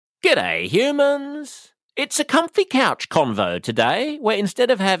G'day, humans! It's a comfy couch convo today, where instead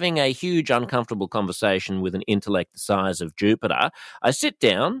of having a huge, uncomfortable conversation with an intellect the size of Jupiter, I sit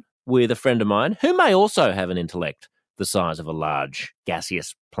down with a friend of mine who may also have an intellect the size of a large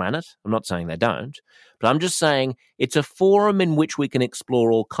gaseous planet. I'm not saying they don't, but I'm just saying it's a forum in which we can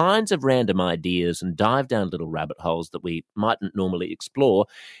explore all kinds of random ideas and dive down little rabbit holes that we mightn't normally explore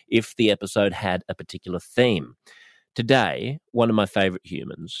if the episode had a particular theme. Today, one of my favourite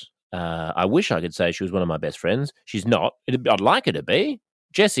humans, I wish I could say she was one of my best friends. She's not. I'd like her to be.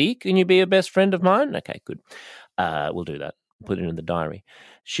 Jessie, can you be a best friend of mine? Okay, good. We'll do that. Put it in the diary.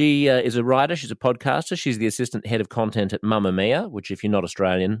 She is a writer. She's a podcaster. She's the assistant head of content at Mamma Mia, which, if you're not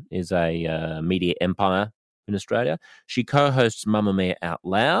Australian, is a media empire in Australia. She co-hosts Mamma Mia Out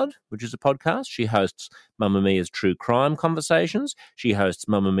Loud, which is a podcast. She hosts Mamma Mia's True Crime Conversations. She hosts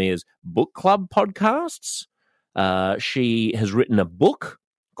Mamma Mia's Book Club podcasts. She has written a book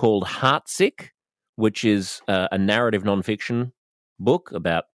called Heartsick, which is a narrative nonfiction book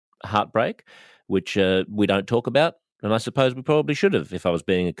about heartbreak, which we don't talk about. And I suppose we probably should have if I was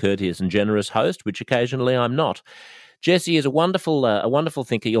being a courteous and generous host, which occasionally I'm not. Jessie is a wonderful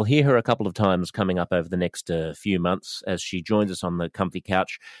thinker. You'll hear her a couple of times coming up over the next few months as she joins us on the comfy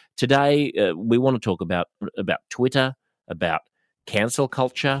couch. Today, we want to talk about Twitter, about cancel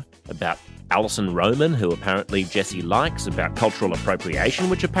culture, about Alison Roman, who apparently Jessie likes, about cultural appropriation,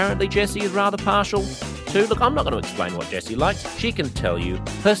 which apparently Jessie is rather partial to. Look, I'm not going to explain what Jessie likes. She can tell you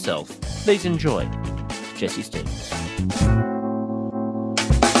herself. Please enjoy Jessie Stevens.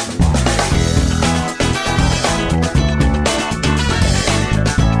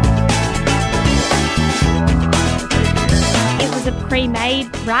 It was a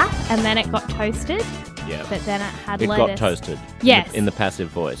pre-made wrap and then it got toasted. Yeah. But then it had It lettuce. got toasted. Yes. In the passive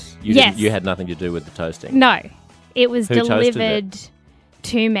voice. Yes. You had nothing to do with the toasting. No. It was Who toasted delivered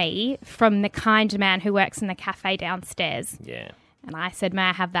to me from the kind man who works in the cafe downstairs. Yeah. And I said, may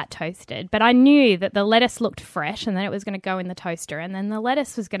I have that toasted? But I knew that the lettuce looked fresh and then it was going to go in the toaster and then the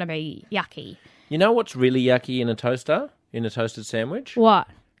lettuce was going to be yucky. You know what's really yucky in a toaster? In a toasted sandwich? What?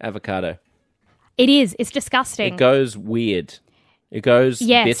 Avocado. It is. It's disgusting. It goes weird. It goes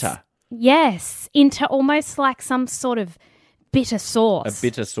bitter. Yes, into almost like some sort of bitter sauce. A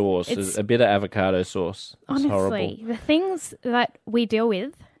bitter sauce. It's- A bitter avocado sauce. It's Honestly, horrible. the things that we deal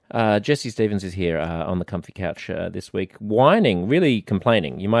with. Jessie Stevens is here on the comfy couch this week, whining, really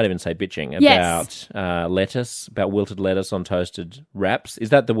complaining. You might even say bitching Yes. about lettuce, about wilted lettuce on toasted wraps. Is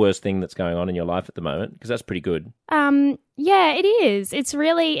that the worst thing that's going on in your life at the moment? Because that's pretty good. Yeah, it is. It's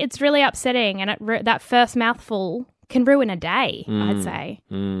really upsetting, and that first mouthful can ruin a day. I'd say.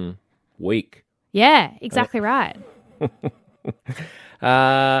 Weak. Yeah, exactly right.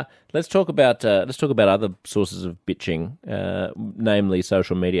 Let's talk about other sources of bitching, namely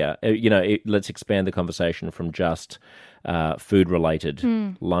social media. Let's expand the conversation from just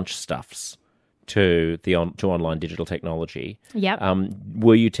food-related lunch stuffs to online digital technology. Yep.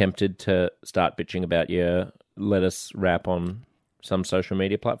 Were you tempted to start bitching about your lettuce wrap on some social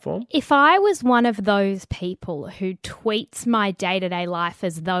media platform? If I was one of those people who tweets my day-to-day life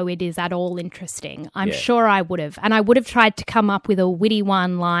as though it is at all interesting, I'm sure I would have. And I would have tried to come up with a witty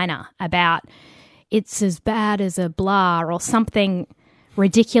one-liner about it's as bad as a blah or something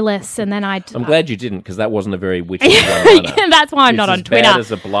ridiculous, and then I'm glad you didn't, because that wasn't a very witty one-liner. That's why I'm not on Twitter. It's as bad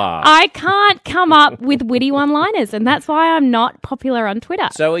as a blah. I can't come up with witty one-liners, and that's why I'm not popular on Twitter.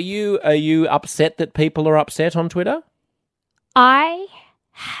 So are you upset that people are upset on Twitter? I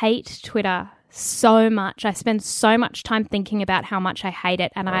hate Twitter so much. I spend so much time thinking about how much I hate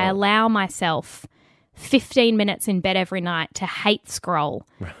it, and I allow myself 15 minutes in bed every night to hate scroll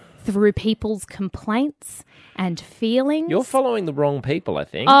through people's complaints and feelings. You're following the wrong people, I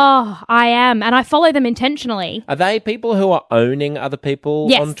think. Oh, I am, and I follow them intentionally. Are they people who are owning other people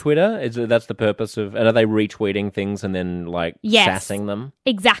Yes. on Twitter? That's the purpose of... And are they retweeting things and then, Yes. sassing them?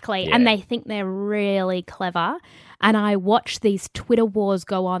 Exactly, Yeah. and they think they're really clever. And I watch these Twitter wars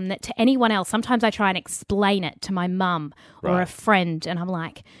go on that to anyone else. Sometimes I try and explain it to my mum or Right. a friend, and I'm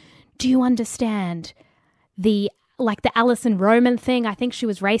like, do you understand the Alison Roman thing? I think she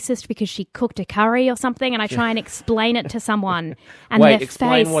was racist because she cooked a curry or something, and I try and explain it to someone. And Wait, their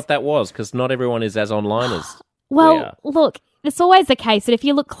explain face, what that was, because not everyone is as online as Well, we are. look, it's always the case that if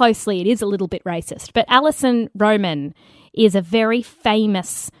you look closely, it is a little bit racist. But Alison Roman is a very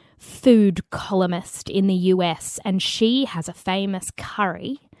famous food columnist in the US, and she has a famous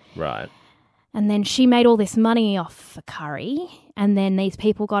curry. Right. And then she made all this money off a curry, and then these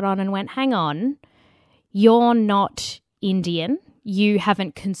people got on and went, hang on, you're not Indian. You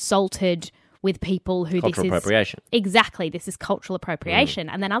haven't consulted with people who Cultural appropriation. Exactly, this is cultural appropriation.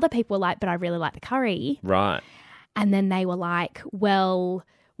 And then other people were like, but I really like the curry. Right. And then they were like, well,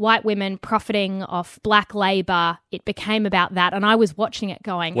 white women profiting off black labour, it became about that. And I was watching it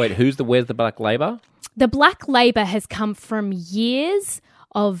going... Wait, where's the black labour? The black labour has come from years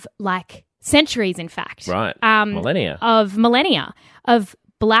of, like, centuries, in fact. Right, millennia. Of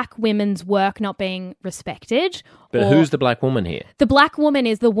black women's work not being respected. But who's the black woman here? The black woman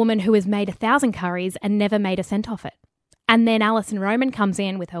is the woman who has made 1,000 curries and never made a cent off it. And then Alison Roman comes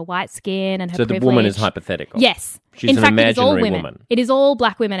in with her white skin and her privilege. So the woman is hypothetical? Yes. She's an imaginary woman. It is all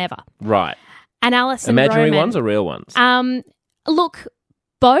black women ever. Right. And Alison Imaginary Roman, ones or real ones? Look,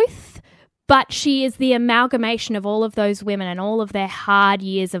 both, but she is the amalgamation of all of those women and all of their hard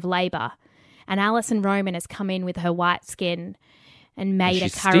years of labour. And Alison Roman has come in with her white skin and made a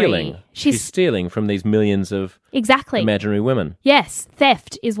curry. Stealing. She's stealing from these millions of imaginary women. Yes,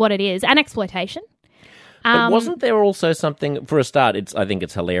 theft is what it is, and exploitation. But wasn't there also something, for a start, I think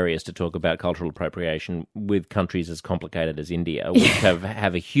it's hilarious to talk about cultural appropriation with countries as complicated as India, which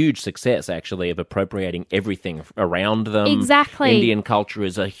have a huge success, actually, of appropriating everything around them. Exactly. Indian culture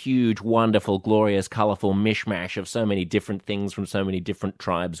is a huge, wonderful, glorious, colourful mishmash of so many different things from so many different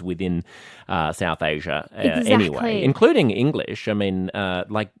tribes within South Asia, anyway, including English. I mean,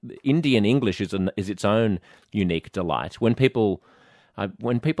 like, Indian English is its own unique delight. When people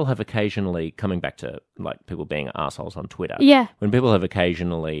have occasionally, coming back to like people being assholes on Twitter, when people have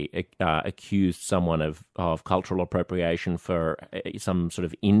occasionally accused someone of cultural appropriation for some sort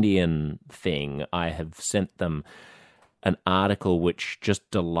of Indian thing, I have sent them an article which just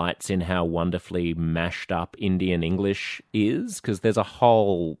delights in how wonderfully mashed up Indian English is, because there's a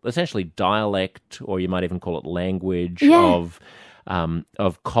whole, essentially, dialect, or you might even call it language, of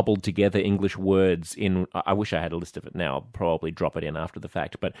cobbled together English words in, I wish I had a list of it now, I'll probably drop it in after the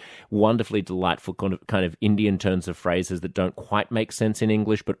fact, but wonderfully delightful kind of Indian turns of phrases that don't quite make sense in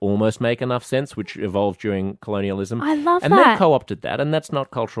English but almost make enough sense, which evolved during colonialism. I love and that. And they've co-opted that, and that's not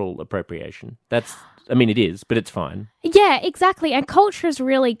cultural appropriation. It is, but it's fine. Yeah, exactly. And culture is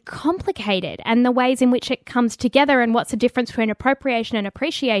really complicated, and the ways in which it comes together and what's the difference between appropriation and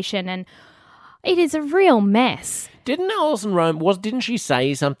appreciation, and it is a real mess. Didn't Alison Rome didn't she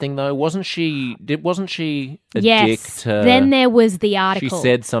say something though? Wasn't she a dick to... Then there was the article. She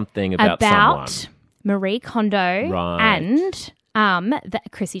said something about someone. Marie Kondo and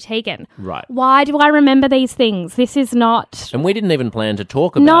Chrissy Teigen. Right. Why do I remember these things? This is not... And we didn't even plan to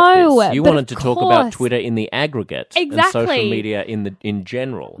talk about this. You wanted to talk about Twitter in the aggregate. Exactly. And social media in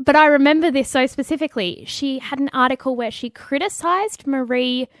general. But I remember this so specifically. She had an article where she criticised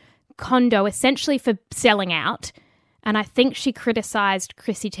Marie Kondo essentially for selling out. And I think she criticised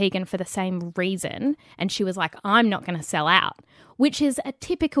Chrissy Teigen for the same reason. And she was like, I'm not going to sell out, which is a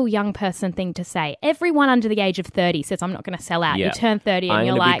typical young person thing to say. Everyone under the age of 30 says, I'm not going to sell out. Yeah. You turn 30 and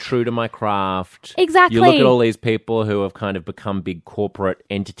you're like... I'm going to be true to my craft. Exactly. You look at all these people who have kind of become big corporate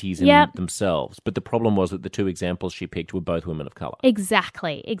entities in themselves. But the problem was that the two examples she picked were both women of colour.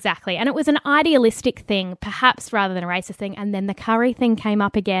 Exactly. And it was an idealistic thing, perhaps rather than a racist thing. And then the curry thing came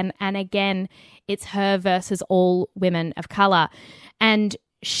up again and again. It's her versus all women of colour. And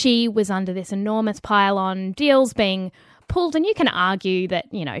she was under this enormous pile on deals being pulled, and you can argue that,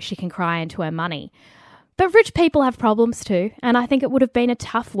 she can cry into her money. But rich people have problems too, and I think it would have been a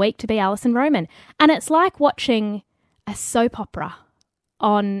tough week to be Alison Roman. And it's like watching a soap opera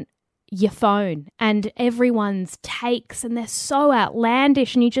on your phone and everyone's takes, and they're so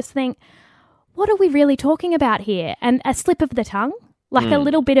outlandish, and you just think, what are we really talking about here? And a slip of the tongue? Like a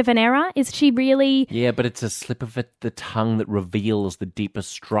little bit of an error? Is she really... Yeah, but it's a slip of the tongue that reveals the deeper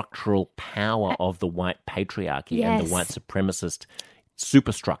structural power of the white patriarchy and the white supremacist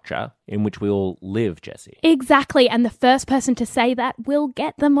superstructure in which we all live, Jessie. Exactly, and the first person to say that will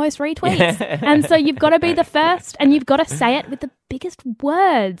get the most retweets. And so you've got to be the first, and you've got to say it with the biggest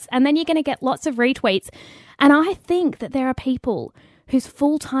words, and then you're going to get lots of retweets. And I think that there are people whose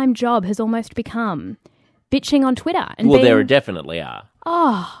full-time job has almost become... bitching on Twitter. And there definitely are.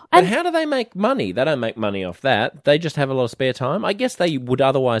 Oh. And how do they make money? They don't make money off that. They just have a lot of spare time. I guess they would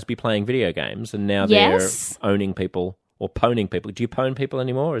otherwise be playing video games, and now they're owning people or poning people. Do you pwn people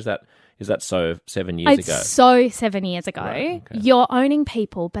anymore? Or is that so 7 years ago? It's so 7 years ago. Right, okay. You're owning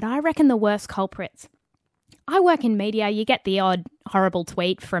people, but I reckon the worst culprits. I work in media. You get the odd horrible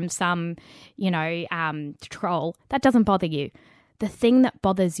tweet from some, troll. That doesn't bother you. The thing that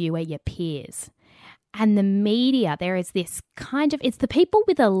bothers you are your peers. And the media, there is this it's the people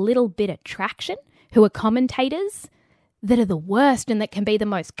with a little bit of traction who are commentators that are the worst and that can be the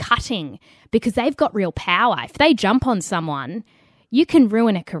most cutting because they've got real power. If they jump on someone, you can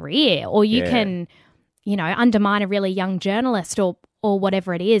ruin a career, or you can, undermine a really young journalist or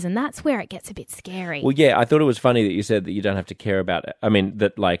whatever it is. And that's where it gets a bit scary. Well, yeah, I thought it was funny that you said that you don't have to care about it. I mean,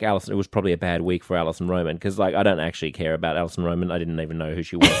 that like Alison, it was probably a bad week for Alison Roman, because like I don't actually care about Alison Roman. I didn't even know who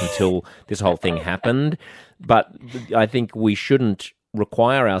she was until this whole thing happened. But I think we shouldn't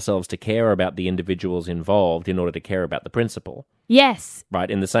require ourselves to care about the individuals involved in order to care about the principle. Yes. Right,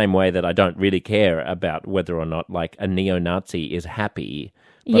 in the same way that I don't really care about whether or not like a neo-Nazi is happy.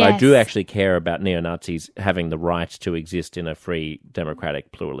 But I do actually care about neo-Nazis having the right to exist in a free,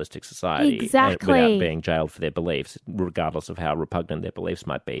 democratic, pluralistic society. Exactly. Without being jailed for their beliefs, regardless of how repugnant their beliefs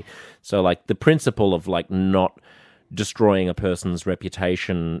might be. So, like, the principle of, like, not destroying a person's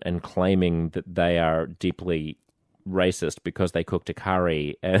reputation and claiming that they are deeply racist because they cooked a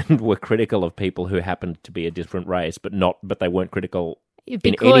curry and were critical of people who happened to be a different race, but they weren't critical in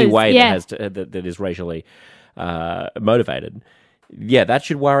any way that is racially motivated. Yeah, that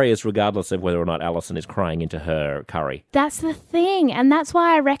should worry us regardless of whether or not Alison is crying into her curry. That's the thing. And that's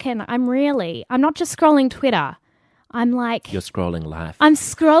why I reckon I'm not just scrolling Twitter. I'm like... You're scrolling life. I'm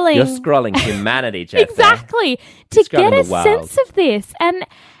scrolling... You're scrolling humanity, Jessie. Exactly. To get a sense of this. And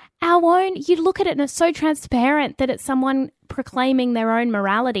our own... You look at it and it's so transparent that it's someone proclaiming their own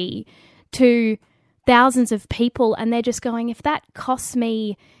morality to thousands of people, and they're just going, if that costs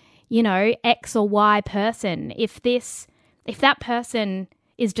me, X or Y person, if that person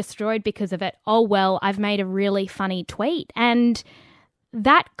is destroyed because of it, oh, well, I've made a really funny tweet. And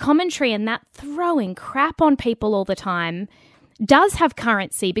that commentary and that throwing crap on people all the time does have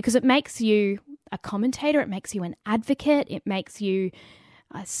currency, because it makes you a commentator, it makes you an advocate, it makes you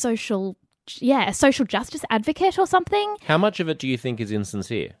a social justice advocate or something. How much of it do you think is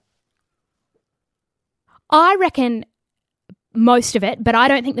insincere? I reckon most of it, but I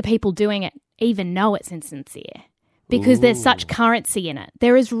don't think the people doing it even know it's insincere. Because there's such currency in it.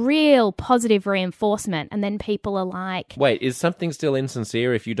 There is real positive reinforcement, and then people are like... Wait, is something still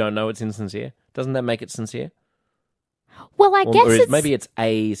insincere if you don't know it's insincere? Doesn't that make it sincere? Well, I guess maybe it's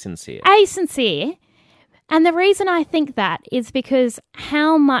a-sincere. A-sincere. And the reason I think that is because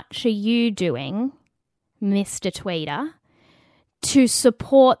how much are you doing, Mr. Tweeter, to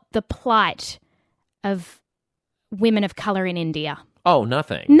support the plight of women of colour in India? Oh,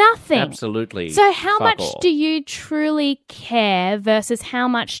 nothing. Nothing. Absolutely. So how much do you truly care versus how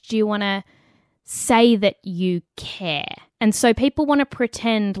much do you want to say that you care? And so people want to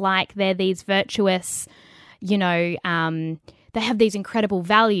pretend like they're these virtuous, they have these incredible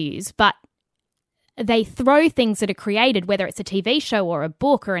values, but they throw things that are created, whether it's a TV show or a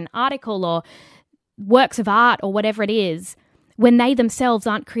book or an article or works of art or whatever it is, when they themselves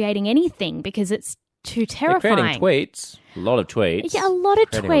aren't creating anything because it's too terrifying. They're creating tweets. A lot of tweets. Yeah, a lot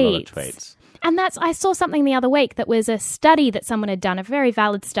of tweets. And I saw something the other week that was a study that someone had done, a very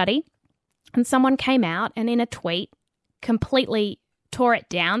valid study, and someone came out and in a tweet completely tore it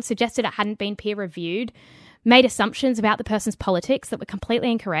down, suggested it hadn't been peer-reviewed, made assumptions about the person's politics that were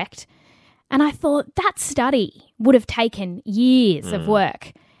completely incorrect. And I thought that study would have taken years of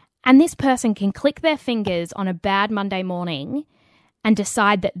work. And this person can click their fingers on a bad Monday morning and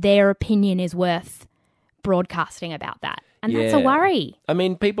decide that their opinion is worth broadcasting about that. And that's a worry. I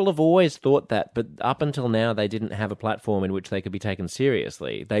mean, people have always thought that, but up until now, they didn't have a platform in which they could be taken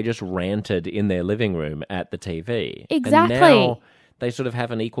seriously. They just ranted in their living room at the TV. Exactly. And now they sort of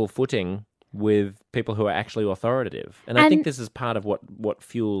have an equal footing with people who are actually authoritative. And I think this is part of what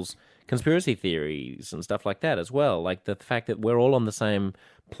fuels conspiracy theories and stuff like that as well. Like the fact that we're all on the same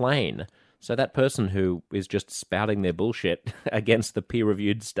plane. So that person who is just spouting their bullshit against the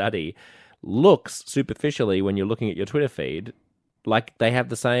peer-reviewed study looks superficially, when you're looking at your Twitter feed, like they have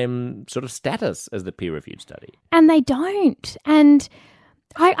the same sort of status as the peer-reviewed study. And they don't. And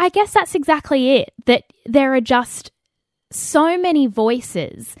I guess that's exactly it, that there are just so many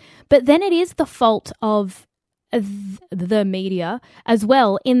voices, but then it is the fault of the media as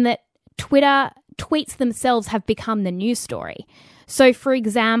well, in that Twitter tweets themselves have become the news story. So, for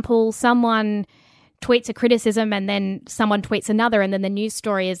example, someone tweets a criticism and then someone tweets another, and then the news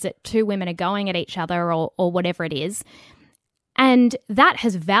story is that two women are going at each other or whatever it is. And that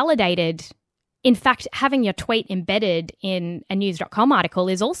has validated, in fact, having your tweet embedded in a news.com article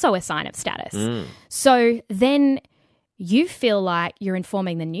is also a sign of status. So then you feel like you're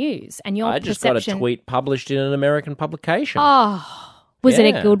informing the news, and your just got a tweet published in an American publication. Oh, was it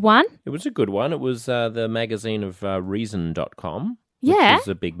a good one? It was a good one. It was the magazine of Reason.com. Yeah. Which is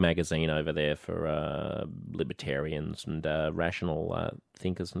a big magazine over there for libertarians and rational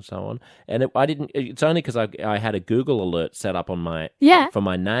thinkers and so on. And it's only because I had a Google alert set up on for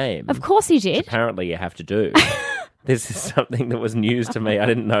my name. Of course you did. Which apparently you have to do. This is something that was news to me. I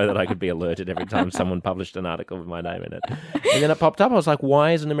didn't know that I could be alerted every time someone published an article with my name in it. And then it popped up. I was like,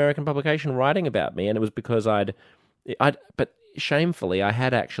 why is an American publication writing about me? And it was because but shamefully, I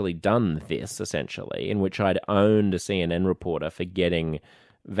had actually done this, essentially, in which I'd owned a CNN reporter for getting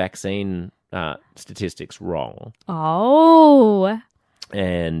vaccine statistics wrong. Oh.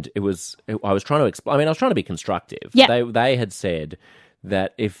 And I was trying to explain. I mean, I was trying to be constructive. Yeah. They had said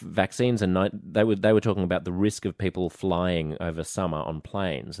that if vaccines are they were talking about the risk of people flying over summer on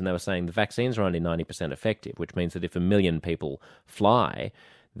planes, and they were saying the vaccines are only 90% effective, which means that if 1 million people fly,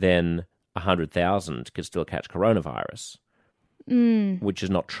 then 100,000 could still catch coronavirus. Which is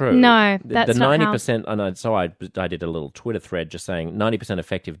not true. No, that's the not 90%. And so I did a little Twitter thread just saying 90%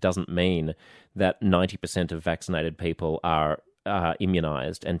 effective doesn't mean that 90% of vaccinated people are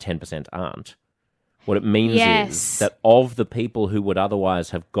immunized and 10% aren't. What it means is that of the people who would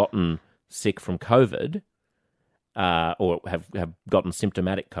otherwise have gotten sick from COVID, or have gotten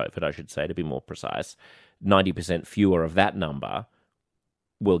symptomatic COVID, I should say, to be more precise, 90% fewer of that number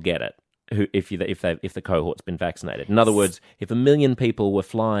will get it. If the cohort's been vaccinated. In other words, if 1 million people were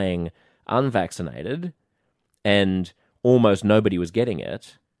flying unvaccinated and almost nobody was getting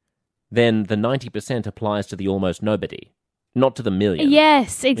it, then the 90% applies to the almost nobody, not to the million.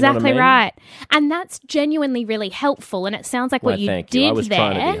 Yes, exactly, you know what I mean? right. And that's genuinely really helpful. And it sounds like what you thank did you. I was there.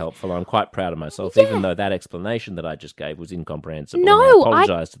 trying to be helpful. I'm quite proud of myself, Yeah. even though that explanation that I just gave was incomprehensible. No, I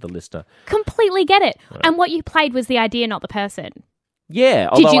apologise to the listener. Completely get it. Right. And what you played was the idea, not the person. Yeah.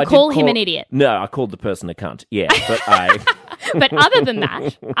 Did you call him an idiot? No, I called the person a cunt. Yeah, but But other than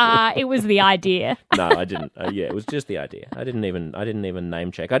that, it was the idea. No, I didn't. Yeah, it was just the idea. I didn't even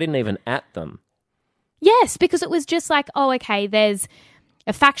name check. I didn't even at them. Yes, because it was just like, oh, okay, there's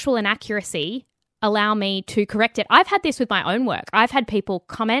a factual inaccuracy. Allow me to correct it. I've had this with my own work. I've had people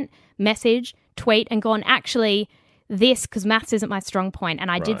comment, message, tweet, and gone, actually, this, because maths isn't my strong point, and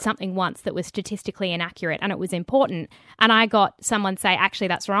I did something once that was statistically inaccurate, and it was important, and I got someone say, actually,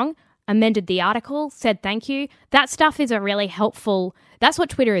 that's wrong, amended the article, said thank you. That stuff is a really helpful, that's what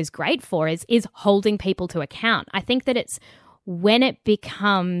Twitter is great for, is holding people to account. I think that it's when it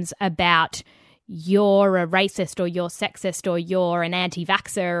becomes about you're a racist or you're sexist or you're an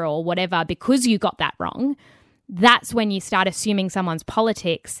anti-vaxxer or whatever because you got that wrong, that's when you start assuming someone's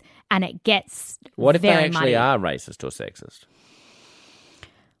politics and it gets What if they very actually muddy. are racist or sexist?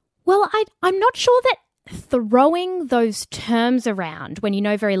 Well, I'm not sure that throwing those terms around when you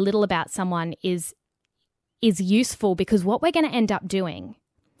know very little about someone is useful, because what we're going to end up doing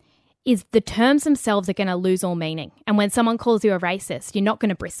is the terms themselves are going to lose all meaning. And when someone calls you a racist, you're not going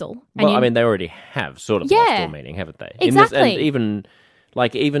to bristle. Well, I mean, they already have sort of lost all meaning, haven't they? Exactly. And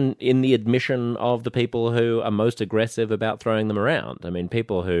even in the admission of the people who are most aggressive about throwing them around. I mean,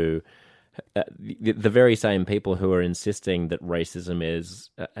 people who, the very same people who are insisting that racism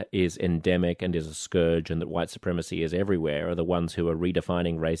is endemic and is a scourge and that white supremacy is everywhere are the ones who are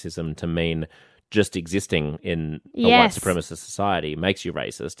redefining racism to mean just existing in a white supremacist society makes you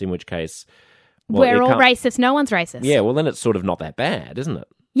racist, in which case... Well, we're all racist, no one's racist. Yeah, well, then it's sort of not that bad, isn't it?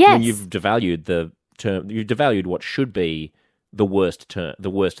 Yes. When you've devalued the term, you've devalued what should be the worst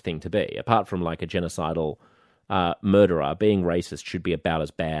thing to be. Apart from like a genocidal murderer, being racist should be about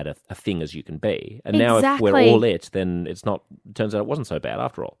as bad a thing as you can be. And now if we're all then it's not. It turns out it wasn't so bad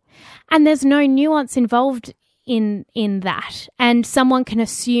after all. And there's no nuance involved in that. And someone can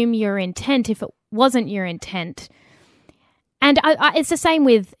assume your intent if it wasn't your intent. And it's the same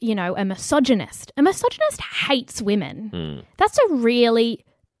with, a misogynist. A misogynist hates women. That's a really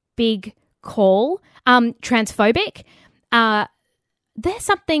big call. Transphobic. There's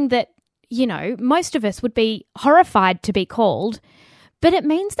something that, most of us would be horrified to be called, but it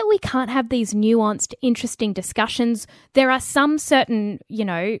means that we can't have these nuanced, interesting discussions. There are some certain,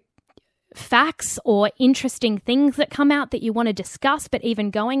 facts or interesting things that come out that you want to discuss, but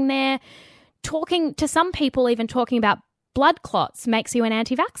even going there, talking to some people, even talking about blood clots makes you an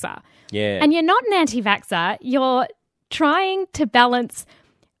anti-vaxxer. Yeah. And you're not an anti-vaxxer. You're trying to balance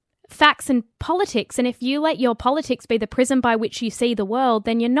facts and politics. And if you let your politics be the prism by which you see the world,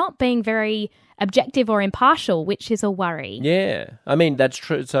 then you're not being very objective or impartial, which is a worry. Yeah. I mean, that's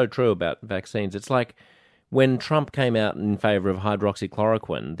true. So true about vaccines. It's like when Trump came out in favor of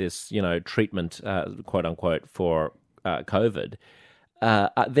hydroxychloroquine, this, treatment, quote unquote, for COVID,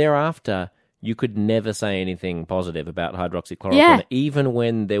 thereafter, you could never say anything positive about hydroxychloroquine, even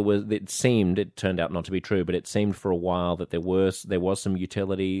when it turned out not to be true, but it seemed for a while that there was some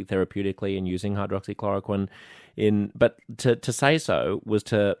utility therapeutically in using hydroxychloroquine. But to say so was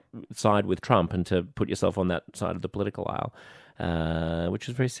to side with Trump and to put yourself on that side of the political aisle, which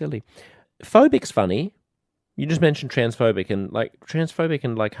is very silly. Phobic's funny. you just mentioned transphobic and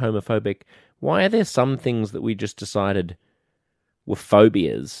homophobic. Why are there some things that we just decided were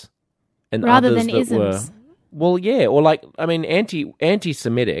phobias and rather others than that isms? were, well, yeah, or like, I mean,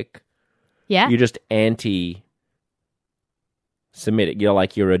 anti-Semitic. Yeah. You're just anti-Semitic.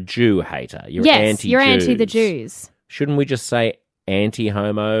 You're a Jew hater. You're yes, you're anti the Jews. Shouldn't we just say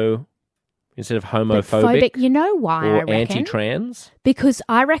anti-homo instead of homophobic? You know why, or I reckon? anti-trans? Because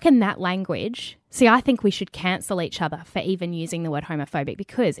I reckon that language... See, I think we should cancel each other for even using the word homophobic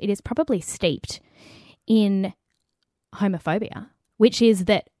because it is probably steeped in homophobia, which is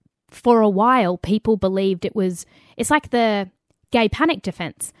that for a while people believed it was... It's like the gay panic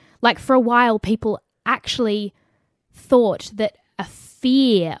defense. Like for a while people actually thought that a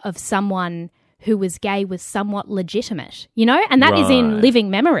fear of someone who was gay was somewhat legitimate, you know? And that is in living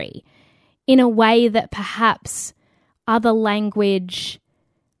memory in a way that perhaps other language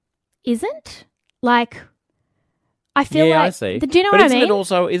isn't. Like, I feel like... I see. Do you know what I mean?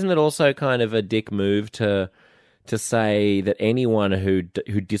 Isn't it also kind of a dick move to say that anyone who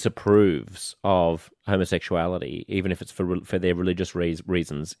disapproves of homosexuality, even if it's for their religious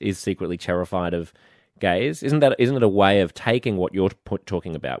reasons, is secretly terrified of gays? Isn't it a way of taking what you're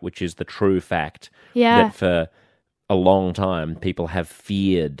talking about, which is the true fact that for a long time people have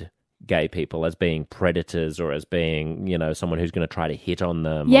feared gay people as being predators or as being, someone who's going to try to hit on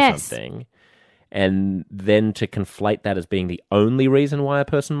them or something, and then to conflate that as being the only reason why a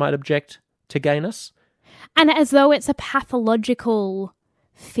person might object to gayness? And as though it's a pathological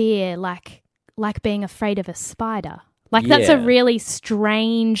fear, like being afraid of a spider. Like that's a really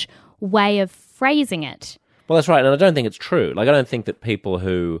strange way of phrasing it. Well, that's right, and I don't think it's true. Like I don't think that people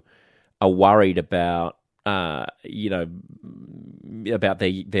who are worried about, about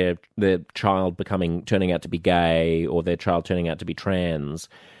their child turning out to be gay or their child turning out to be trans,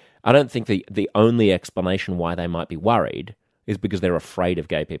 I don't think the only explanation why they might be worried is because they're afraid of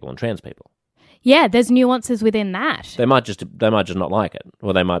gay people and trans people. Yeah, there's nuances within that. They might just not like it,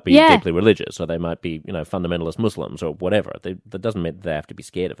 or they might be deeply religious, or they might be fundamentalist Muslims or whatever. That doesn't mean they have to be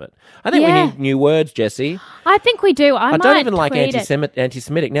scared of it. I think we need new words, Jessie. I think we do. I don't even like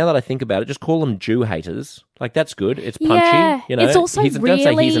anti-Semitic. Now that I think about it, just call them Jew haters. Like that's good. It's punchy. Yeah, it's also don't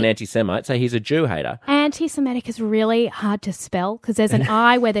say he's an anti-Semite. Say he's a Jew hater. Anti-Semitic is really hard to spell because there's an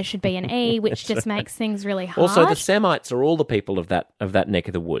I where there should be an E, which just makes things really hard. Also, the Semites are all the people of that neck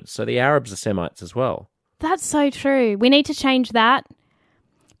of the woods. So the Arabs are Semites as well. That's so true. We need to change that.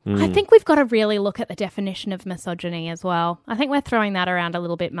 I think we've got to really look at the definition of misogyny as well. I think we're throwing that around a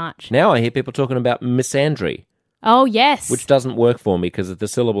little bit much. Now I hear people talking about misandry. Oh, yes. Which doesn't work for me because the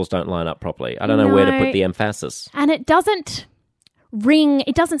syllables don't line up properly. I don't know where to put the emphasis. And it doesn't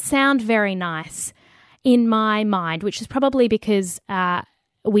sound very nice in my mind, which is probably because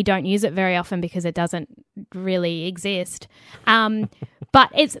we don't use it very often because it doesn't really exist.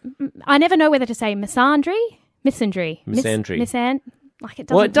 But I never know whether to say misandry. Like it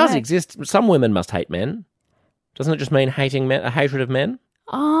doesn't Well, it does work. exist. Some women must hate men. Doesn't it just mean hating men, a hatred of men?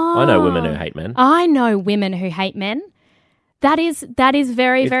 Oh, I know women who hate men. I know women who hate men. That is very, very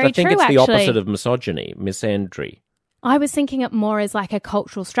true, actually. I think it's the opposite of misogyny, misandry. I was thinking it more as like a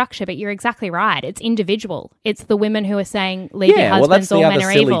cultural structure, but you're exactly right. It's individual. It's the women who are saying, leave your husbands, all men are evil. Yeah, well,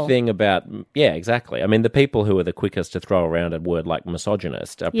 that's the other silly thing about... Yeah, exactly. I mean, the people who are the quickest to throw around a word like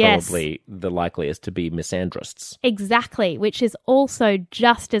misogynist are probably the likeliest to be misandrists. Exactly, which is also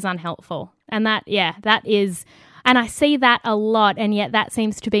just as unhelpful. And that is... And I see that a lot, and yet that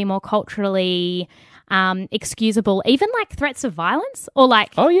seems to be more culturally excusable. Even like threats of violence or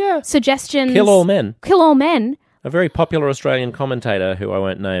like suggestions... Kill all men. Kill all men. A very popular Australian commentator who I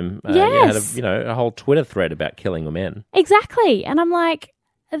won't name had a whole Twitter thread about killing men. Exactly. And I'm like,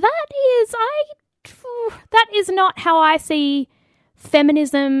 that is not how I see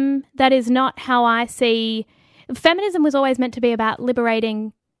feminism. That is not how I see... Feminism was always meant to be about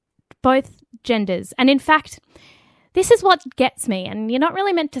liberating both genders. And in fact, this is what gets me, and you're not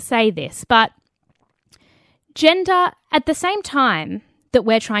really meant to say this, but gender, at the same time that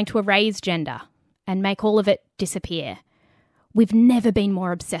we're trying to erase gender and make all of it disappear, we've never been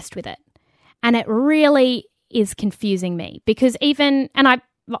more obsessed with it. And it really is confusing me because and I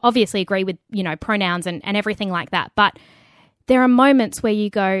obviously agree with, pronouns and everything like that, but there are moments where you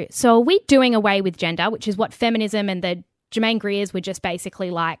go, so are we doing away with gender, which is what feminism and the Germaine Greers were just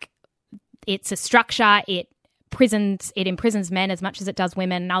basically like, it's a structure, it imprisons men as much as it does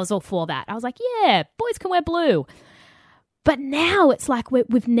women, and I was all for that. I was like, yeah, boys can wear blue. But now it's like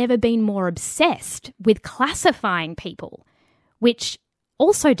we've never been more obsessed with classifying people, which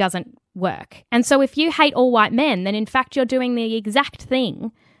also doesn't work. And so if you hate all white men, then in fact you're doing the exact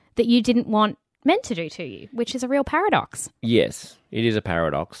thing that you didn't want meant to do to you, which is a real paradox. Yes, it is a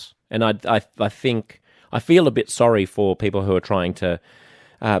paradox. And I think I feel a bit sorry for people who are trying to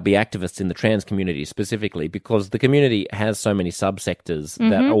be activists in the trans community specifically, because the community has so many subsectors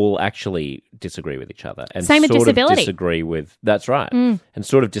that all actually disagree with each other and Same with disability. disagree with, that's right, and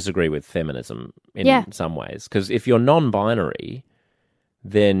sort of disagree with feminism in some ways. Because if you're non-binary,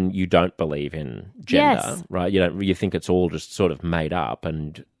 then you don't believe in gender, right? You think it's all just sort of made up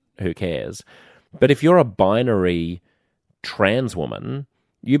and who cares? But if you're a binary trans woman,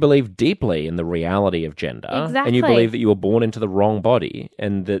 you believe deeply in the reality of gender, and you believe that you were born into the wrong body,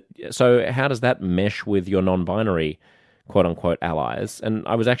 and that. So, how does that mesh with your non-binary, quote unquote, allies? And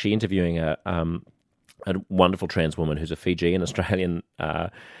I was actually interviewing a wonderful trans woman who's a Fijian Australian,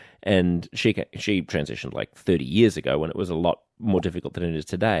 and she transitioned like 30 years ago when it was a lot more difficult than it is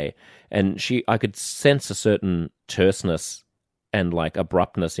today, and I could sense a certain terseness and like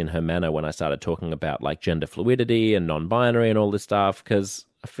abruptness in her manner when I started talking about like gender fluidity and non-binary and all this stuff, because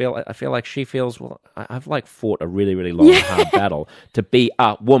I feel like she feels, well, I've like fought a really, really long, hard battle to be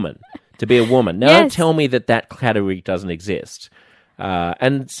a woman. Now, don't tell me that category doesn't exist.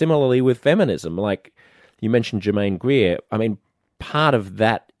 And similarly with feminism, like you mentioned Germaine Greer, I mean, part of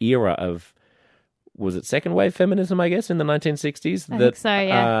that era of, was it second wave feminism, I guess, in the 1960s? I think so,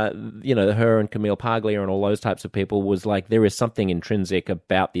 yeah. Her and Camille Paglia and all those types of people was like, there is something intrinsic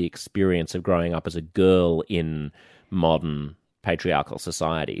about the experience of growing up as a girl in modern patriarchal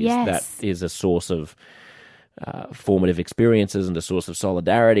societies that is a source of formative experiences and a source of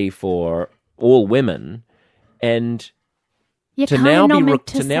solidarity for all women. And to now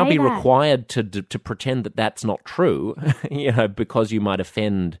be required to pretend that that's not true, because you might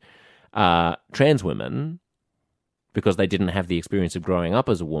offend trans women because they didn't have the experience of growing up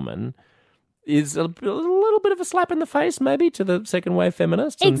as a woman, is a little bit of a slap in the face, maybe, to the second wave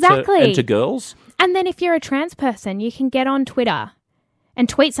feminists and to girls. And then if you're a trans person, you can get on Twitter and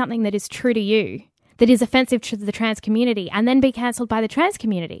tweet something that is true to you, that is offensive to the trans community, and then be cancelled by the trans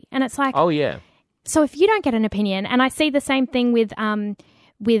community. And it's like, oh yeah. So if you don't get an opinion, and I see the same thing with the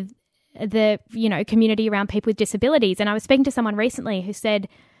community around people with disabilities, and I was speaking to someone recently who said,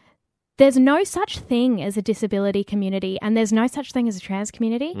 there's no such thing as a disability community and there's no such thing as a trans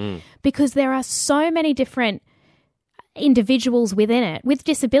community because there are so many different individuals within it. With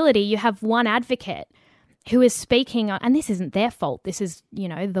disability, you have one advocate who is speaking, and this isn't their fault, this is,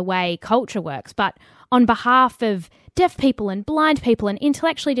 the way culture works, but on behalf of deaf people and blind people and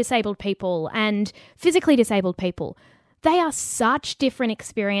intellectually disabled people and physically disabled people. They are such different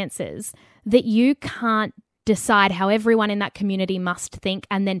experiences that you can't decide how everyone in that community must think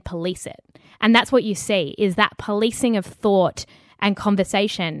and then police it. And that's what you see, is that policing of thought and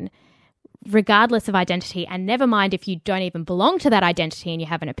conversation regardless of identity, and never mind if you don't even belong to that identity and you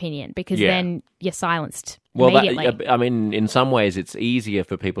have an opinion, because then you're silenced immediately. In some ways it's easier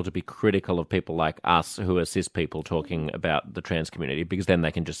for people to be critical of people like us who are cis people talking about the trans community, because then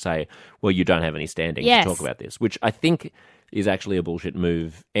they can just say, well, you don't have any standing to talk about this, which I think is actually a bullshit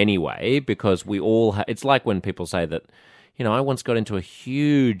move anyway, because we all it's like when people say that, I once got into a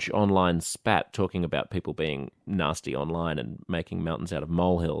huge online spat talking about people being nasty online and making mountains out of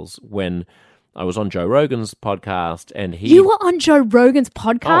molehills when I was on Joe Rogan's podcast, and You were on Joe Rogan's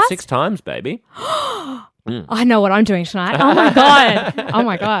podcast? Oh, 6 times, baby. I know what I'm doing tonight. Oh,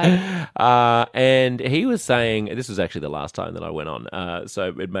 my God. And he was saying, this was actually the last time that I went on,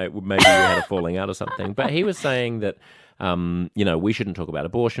 so maybe we had a falling out or something, but he was saying that we shouldn't talk about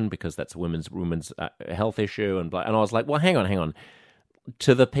abortion because that's a women's health issue. And I was like, well, hang on.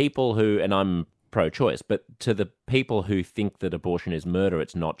 To the people who, and I'm pro-choice, but to the people who think that abortion is murder,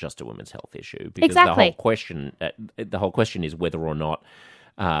 it's not just a women's health issue. Because the whole question is whether or not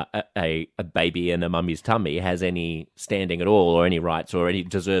a baby in a mummy's tummy has any standing at all, or any rights, or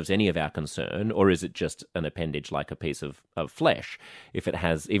deserves any of our concern, or is it just an appendage like a piece of flesh?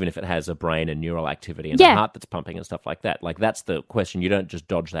 Even if it has a brain and neural activity and a heart that's pumping and stuff like that. Like, that's the question. You don't just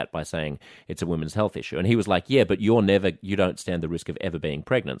dodge that by saying it's a women's health issue. And he was like, yeah, but you don't stand the risk of ever being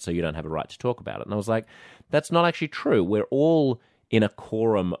pregnant, so you don't have a right to talk about it. And I was like, that's not actually true. We're all in a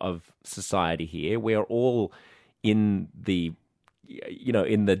quorum of society here. We're all in the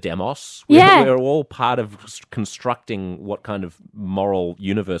demos. We're all part of constructing what kind of moral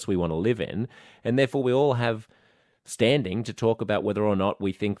universe we want to live in, and therefore we all have standing to talk about whether or not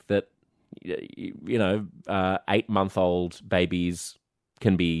we think that 8-month-old babies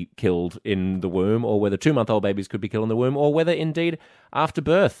can be killed in the womb, or whether 2-month-old babies could be killed in the womb, or whether indeed after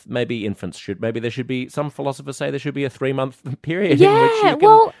birth maybe infants should. Maybe there should be, some philosophers say there should be a 3-month period in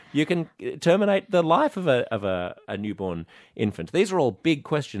which you can terminate the life of a newborn infant. These are all big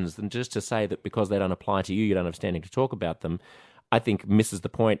questions, and just to say that because they don't apply to you, you don't have standing to talk about them, I think misses the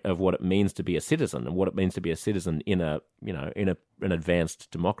point of what it means to be a citizen, and what it means to be a citizen in an advanced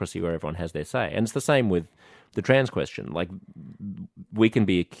democracy where everyone has their say. And it's the same with the trans question. Like, we can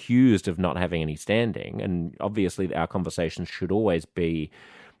be accused of not having any standing, and obviously our conversations should always be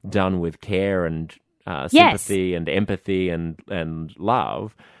done with care and sympathy and empathy and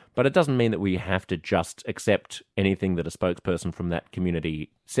love. But it doesn't mean that we have to just accept anything that a spokesperson from that community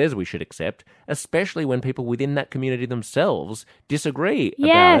says we should accept, especially when people within that community themselves disagree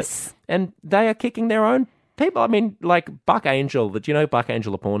about it. And they are kicking their own people. I mean, like Buck Angel, do you know Buck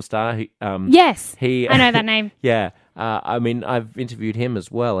Angel, a porn star? Yes, I know that name. Yeah. I mean, I've interviewed him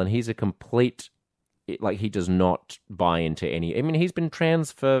as well, and he's a complete... Like, he does not buy into any... I mean, he's been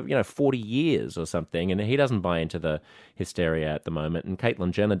trans for, 40 years or something, and he doesn't buy into the hysteria at the moment, and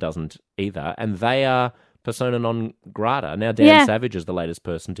Caitlyn Jenner doesn't either, and they are persona non grata. Now, Dan Savage is the latest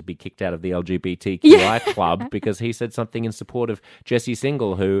person to be kicked out of the LGBTQI club because he said something in support of Jessie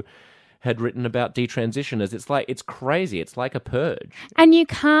Single, who had written about detransitioners. It's crazy. It's like a purge. And you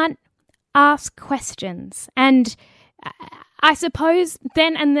can't ask questions. And... I suppose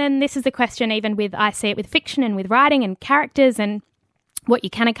then this is the question, even with, I see it with fiction and with writing and characters and what you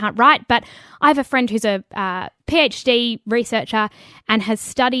can and can't write. But I have a friend who's a PhD researcher and has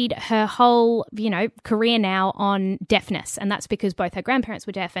studied her whole, career now on deafness. And that's because both her grandparents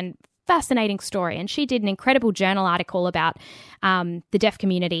were deaf, and fascinating story. And she did an incredible journal article about the deaf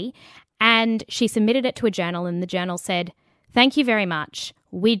community, and she submitted it to a journal, and the journal said, "Thank you very much.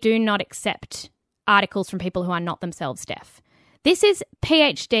 We do not accept articles from people who are not themselves deaf." This is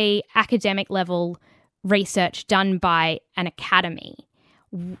PhD academic level research done by an academy.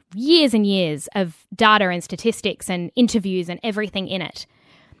 Years and years of data and statistics and interviews and everything in it.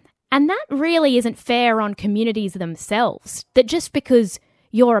 And that really isn't fair on communities themselves, that just because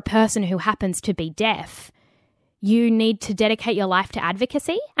you're a person who happens to be deaf, you need to dedicate your life to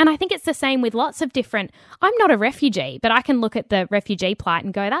advocacy. And I think it's the same with lots of different... I'm not a refugee, but I can look at the refugee plight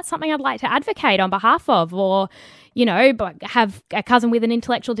and go, that's something I'd like to advocate on behalf of, or, have a cousin with an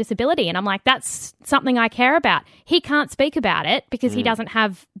intellectual disability. And I'm like, that's something I care about. He can't speak about it because he doesn't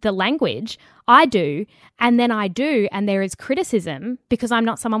have the language. I do. And then I do. And there is criticism because I'm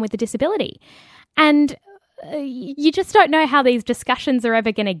not someone with a disability. And you just don't know how these discussions are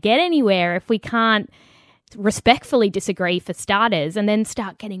ever going to get anywhere if we can't respectfully disagree, for starters, and then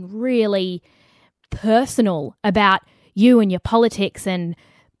start getting really personal about you and your politics and,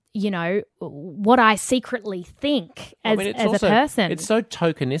 what I secretly think as a person. It's so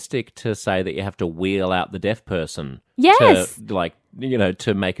tokenistic to say that you have to wheel out the deaf person. Yes.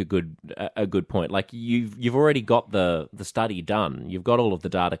 To make a good point. Like, you've already got the study done. You've got all of the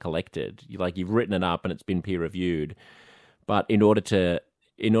data collected. You've written it up and it's been peer reviewed. But in order to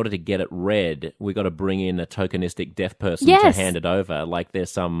get it read, we got to bring in a tokenistic deaf person to hand it over, like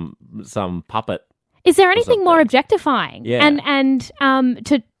there's some puppet. Is there anything more objectifying? Yeah. And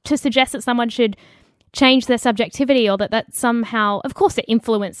to suggest that someone should change their subjectivity, or that somehow, of course, it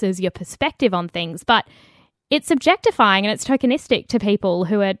influences your perspective on things, but it's objectifying and it's tokenistic to people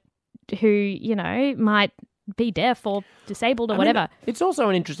who might be deaf or disabled or whatever. It's also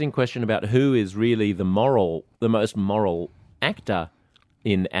an interesting question about who is really the most moral actor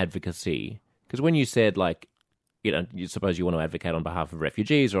in advocacy. Because when you said, you suppose you want to advocate on behalf of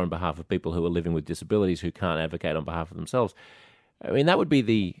refugees or on behalf of people who are living with disabilities who can't advocate on behalf of themselves, I mean, that would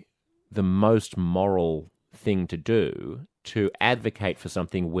be the most moral thing to do, to advocate for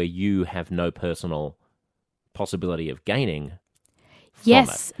something where you have no personal possibility of gaining from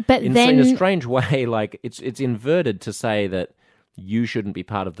it. But in a strange way, it's inverted to say that you shouldn't be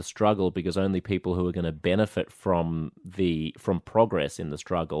part of the struggle because only people who are going to benefit from progress in the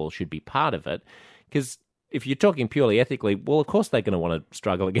struggle should be part of it. Because if you're talking purely ethically, well, of course they're going to want to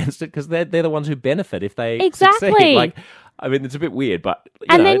struggle against it because they're the ones who benefit if they succeed. It's a bit weird, but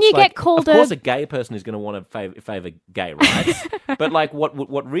you get called. Of course, a gay person is going to want to favor gay rights, but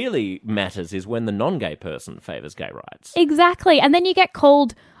what really matters is when the non-gay person favors gay rights. Exactly, and then you get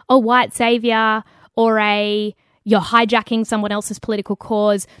called a white savior or you're hijacking someone else's political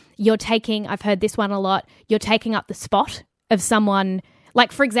cause. I've heard this one a lot, you're taking up the spot of someone.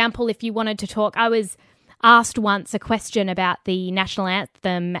 Like, for example, if you wanted to talk, I was asked once a question about the national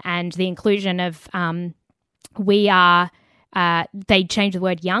anthem and the inclusion of We Are they changed the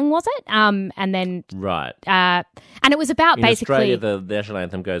word young, was it? And then right, and it was about in basically Australia, the national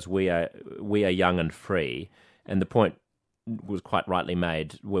anthem goes, "We are young and free," and the point was quite rightly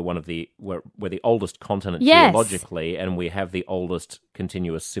made. We're the oldest continent geologically, and we have the oldest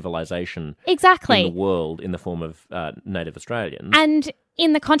continuous civilization in the world in the form of native Australians. And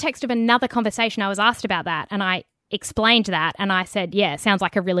in the context of another conversation, I was asked about that, and I explained that, and I said, yeah, sounds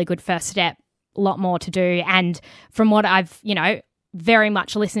like a really good first step, a lot more to do. And from what I've, very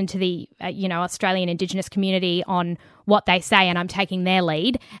much listened to the, Australian Indigenous community on what they say, and I'm taking their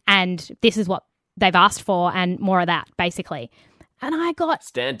lead, and this is what they've asked for, and more of that, basically. And I got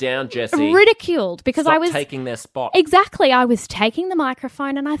stand down, Jessie, ridiculed because Stop I was taking their spot. Exactly, I was taking the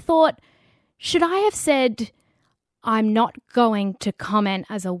microphone, and I thought, should I have said, I'm not going to comment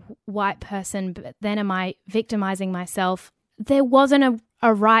as a white person, but then am I victimizing myself? There wasn't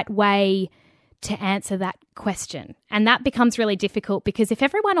a right way to answer that question, and that becomes really difficult because if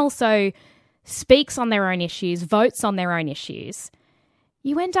everyone also speaks on their own issues, votes on their own issues,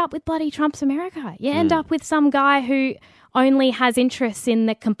 you end up with bloody Trump's America. You end up with some guy who only has interests in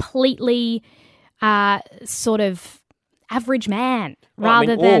the completely sort of average man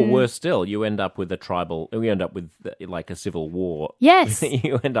rather than... Or worse still, you end up with like a civil war. Yes.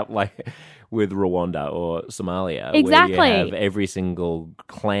 You end up like with Rwanda or Somalia. Exactly. Where you have every single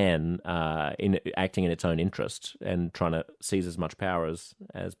clan acting in its own interest and trying to seize as much power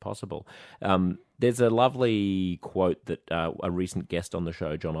as possible. There's a lovely quote that a recent guest on the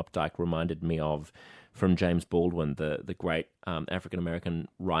show, John Updike, reminded me of from James Baldwin, the great African-American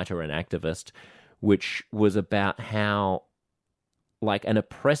writer and activist, which was about how, like, an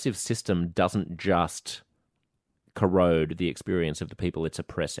oppressive system doesn't just corrode the experience of the people it's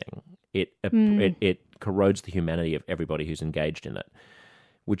oppressing. It corrodes the humanity of everybody who's engaged in it,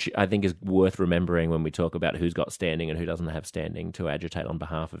 which I think is worth remembering when we talk about who's got standing and who doesn't have standing to agitate on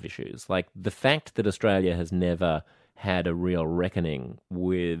behalf of issues. Like, the fact that Australia has never had a real reckoning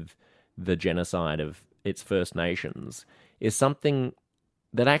with the genocide of its First Nations is something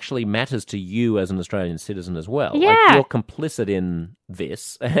that actually matters to you as an Australian citizen as well. Yeah. Like, you're complicit in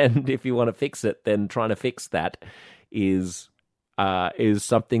this, and if you want to fix it, then trying to fix that is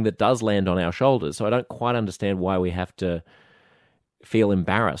something that does land on our shoulders. So I don't quite understand why we have to feel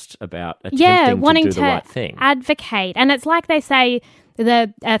embarrassed about attempting to do the right thing. Advocate. And it's like they say,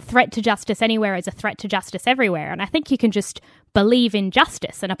 the threat to justice anywhere is a threat to justice everywhere. And I think you can just believe in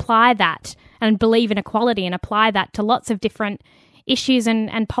justice and apply that, and believe in equality and apply that to lots of different issues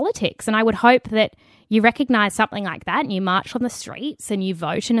and politics. And I would hope that you recognise something like that and you march on the streets and you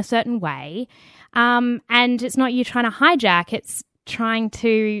vote in a certain way. And it's not you trying to hijack, it's trying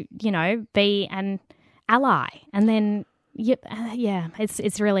to, be an ally. And then,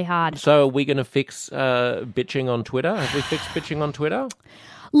 it's really hard. So are we going to fix bitching on Twitter? Have we fixed bitching on Twitter?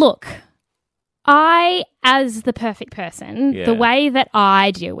 Look, I, as the perfect person, the way that I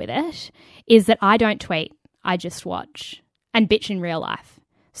deal with it is that I don't tweet, I just watch and bitch in real life.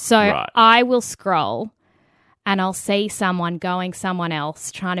 So I will scroll and I'll see someone going someone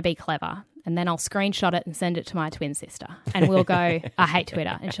else trying to be clever, and then I'll screenshot it and send it to my twin sister, and we'll go, I hate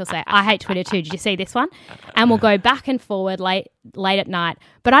Twitter. And she'll say, I hate Twitter too. Did you see this one? And we'll go back and forward late at night.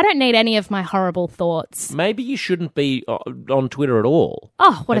 But I don't need any of my horrible thoughts. Maybe you shouldn't be on Twitter at all.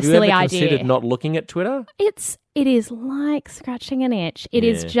 Oh, what a silly idea. Have you ever considered not looking at Twitter? It is like scratching an itch.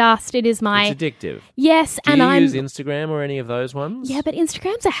 It's addictive. Yes. Do you use Instagram or any of those ones? Yeah, but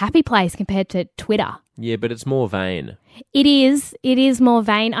Instagram's a happy place compared to Twitter. Yeah, but it's more vain. It is more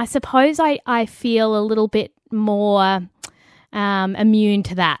vain. I suppose I feel a little bit more immune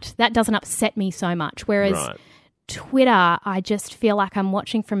to that. That doesn't upset me so much. Whereas Twitter, I just feel like I'm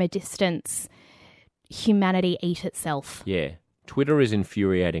watching from a distance humanity eat itself. Yeah. Twitter is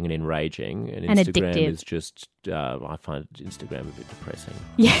infuriating and enraging, and Instagram addictive. is just, I find Instagram a bit depressing.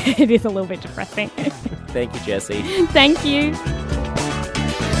 Yeah, it is a little bit depressing. Thank you, Jessie. Thank you.